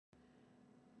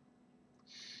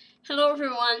Hello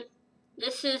everyone,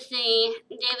 this is the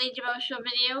daily devotional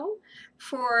video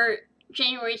for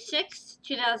January 6th,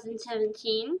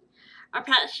 2017. Our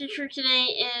passage for today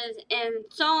is in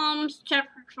Psalms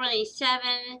chapter 27,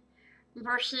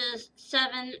 verses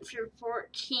 7 through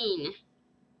 14.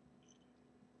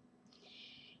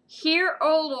 Hear,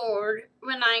 O Lord,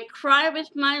 when I cry with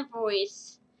my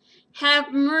voice.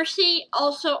 Have mercy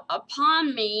also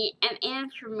upon me and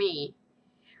answer me.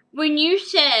 When you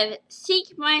said,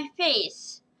 "Seek my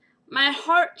face," my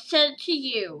heart said to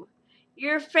you,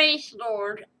 "Your face,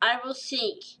 Lord, I will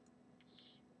seek."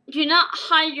 Do not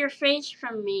hide your face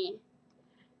from me.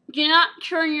 Do not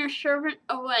turn your servant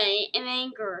away in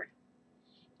anger.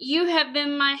 You have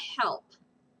been my help.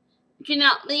 Do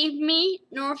not leave me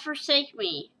nor forsake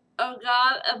me, O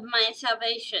God of my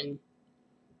salvation.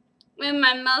 When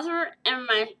my mother and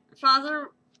my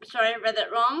father, sorry, I read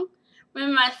that wrong.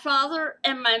 When my father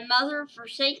and my mother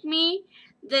forsake me,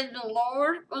 then the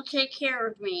Lord will take care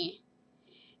of me.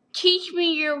 Teach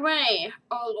me your way,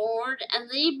 O Lord, and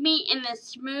lead me in a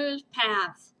smooth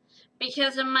path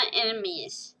because of my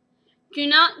enemies. Do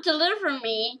not deliver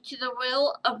me to the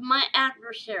will of my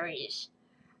adversaries,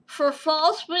 for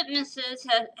false witnesses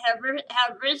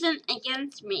have risen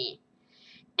against me,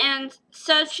 and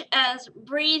such as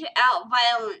breathe out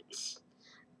violence.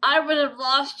 I would have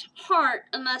lost heart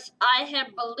unless I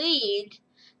had believed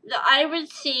that I would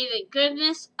see the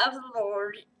goodness of the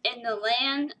Lord in the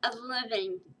land of the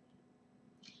living.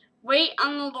 Wait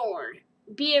on the Lord,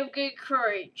 be of good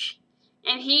courage,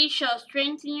 and he shall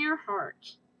strengthen your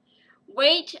heart.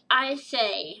 Wait, I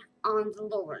say, on the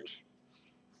Lord.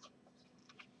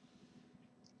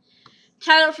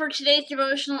 Title for today's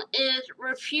devotional is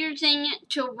Refusing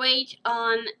to Wait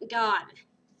on God.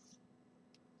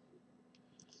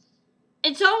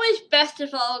 It's always best to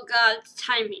follow God's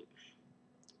timing.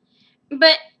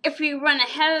 But if we run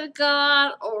ahead of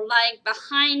God or lag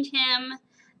behind Him,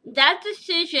 that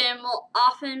decision will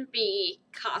often be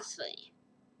costly.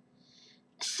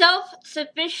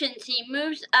 Self-sufficiency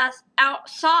moves us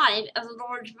outside of the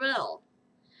Lord's will.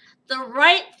 The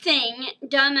right thing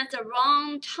done at the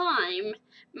wrong time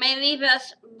may leave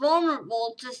us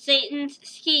vulnerable to Satan's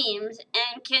schemes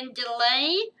and can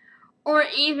delay or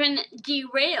even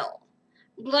derail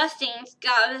blessings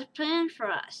God has planned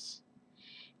for us.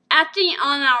 Acting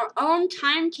on our own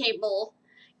timetable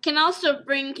can also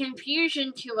bring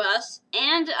confusion to us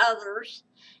and others,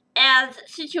 as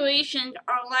situations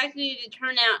are likely to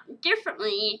turn out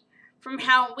differently from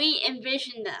how we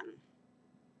envision them.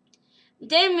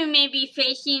 Then we may be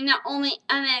facing not only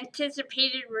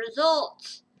unanticipated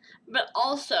results, but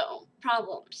also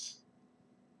problems.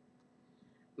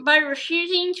 By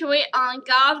refusing to wait on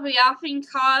God, we often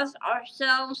cause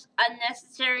ourselves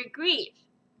unnecessary grief.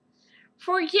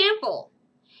 For example,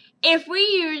 if we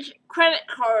use credit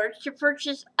cards to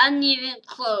purchase unneeded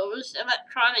clothes,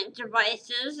 electronic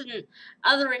devices, and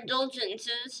other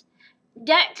indulgences,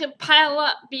 debt could pile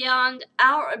up beyond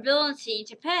our ability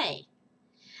to pay.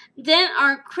 Then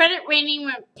our credit rating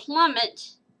would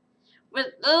plummet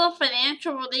with little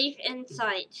financial relief in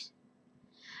sight.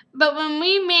 But when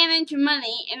we manage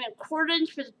money in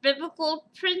accordance with biblical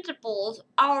principles,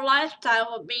 our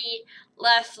lifestyle will be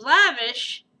less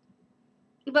lavish,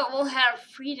 but we'll have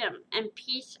freedom and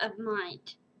peace of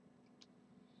mind.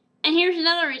 And here's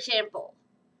another example.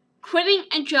 Quitting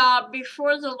a job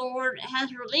before the Lord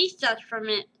has released us from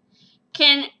it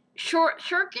can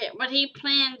short-circuit what He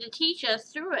planned to teach us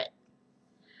through it.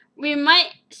 We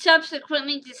might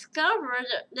subsequently discover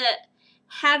that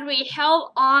had we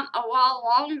held on a while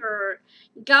longer,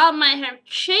 God might have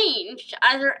changed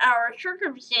either our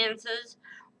circumstances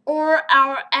or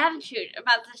our attitude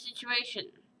about the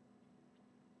situation.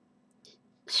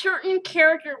 Certain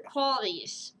character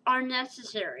qualities are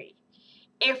necessary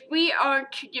if we are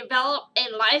to develop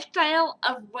a lifestyle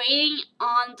of waiting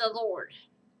on the Lord.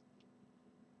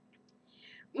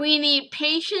 We need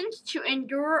patience to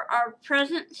endure our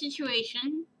present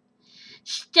situation,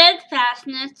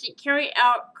 steadfastness to carry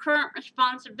out current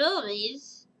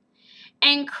responsibilities,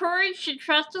 and courage to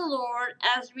trust the Lord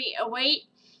as we await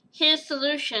His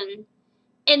solution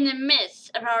in the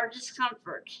midst of our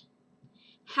discomfort.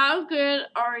 How good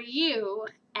are you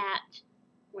at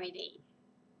waiting?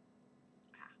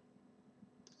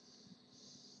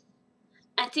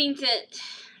 I think that,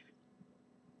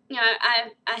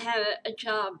 I had a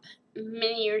job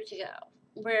many years ago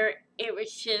where it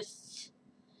was just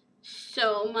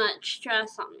so much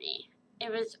stress on me.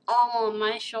 It was all on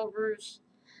my shoulders.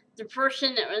 The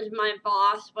person that was my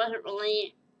boss wasn't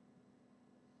really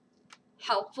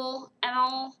helpful at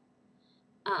all.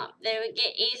 They would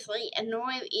get easily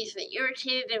annoyed, easily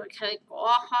irritated. They would kind of go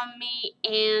off on me,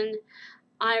 and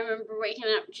I remember waking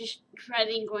up just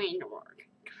dreading going to work,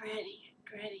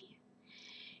 dreading.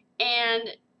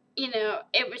 And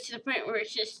it was to the point where it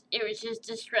was just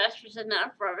distress was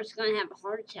enough where I was going to have a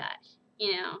heart attack.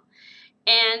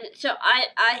 And so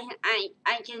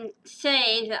I can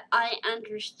say that I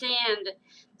understand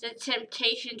the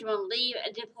temptation to want to leave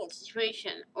a difficult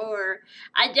situation, or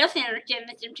I definitely understand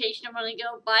the temptation to want to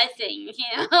go buy things,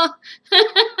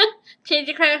 take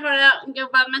the credit card out and go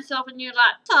buy myself a new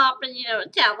laptop and, a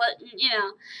tablet,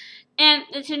 and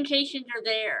the temptations are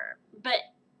there. But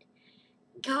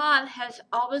God has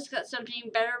always got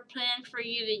something better planned for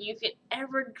you than you could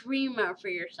ever dream of for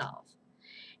yourself.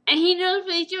 And He knows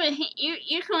what He's doing.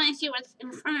 You can only see what's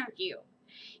in front of you.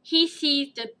 He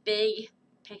sees the big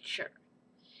picture.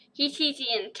 He sees the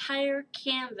entire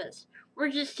canvas. We're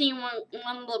just seeing one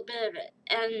little bit of it.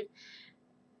 And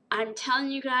I'm telling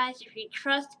you guys, if you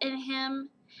trust in Him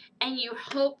and you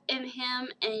hope in Him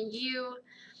and you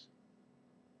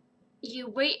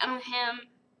wait on Him,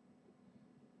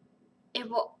 it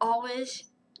will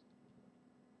always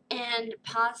end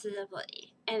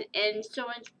positively and so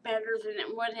much better than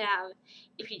it would have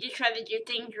if you just try to do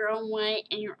things your own way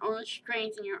and your own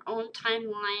strength and your own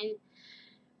timeline.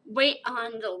 Wait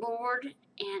on the Lord,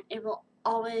 and it will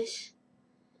always.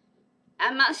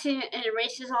 I'm not saying it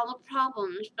erases all the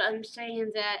problems, but I'm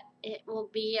saying that it will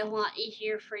be a lot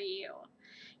easier for you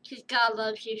because God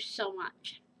loves you so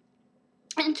much,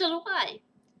 and so do I.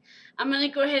 I'm going to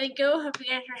go ahead and go. Hope you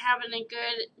guys are having a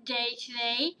good day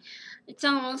today. It's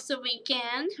almost the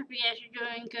weekend. Hope you guys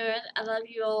are doing good. I love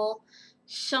you all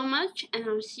so much, and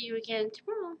I'll see you again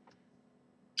tomorrow.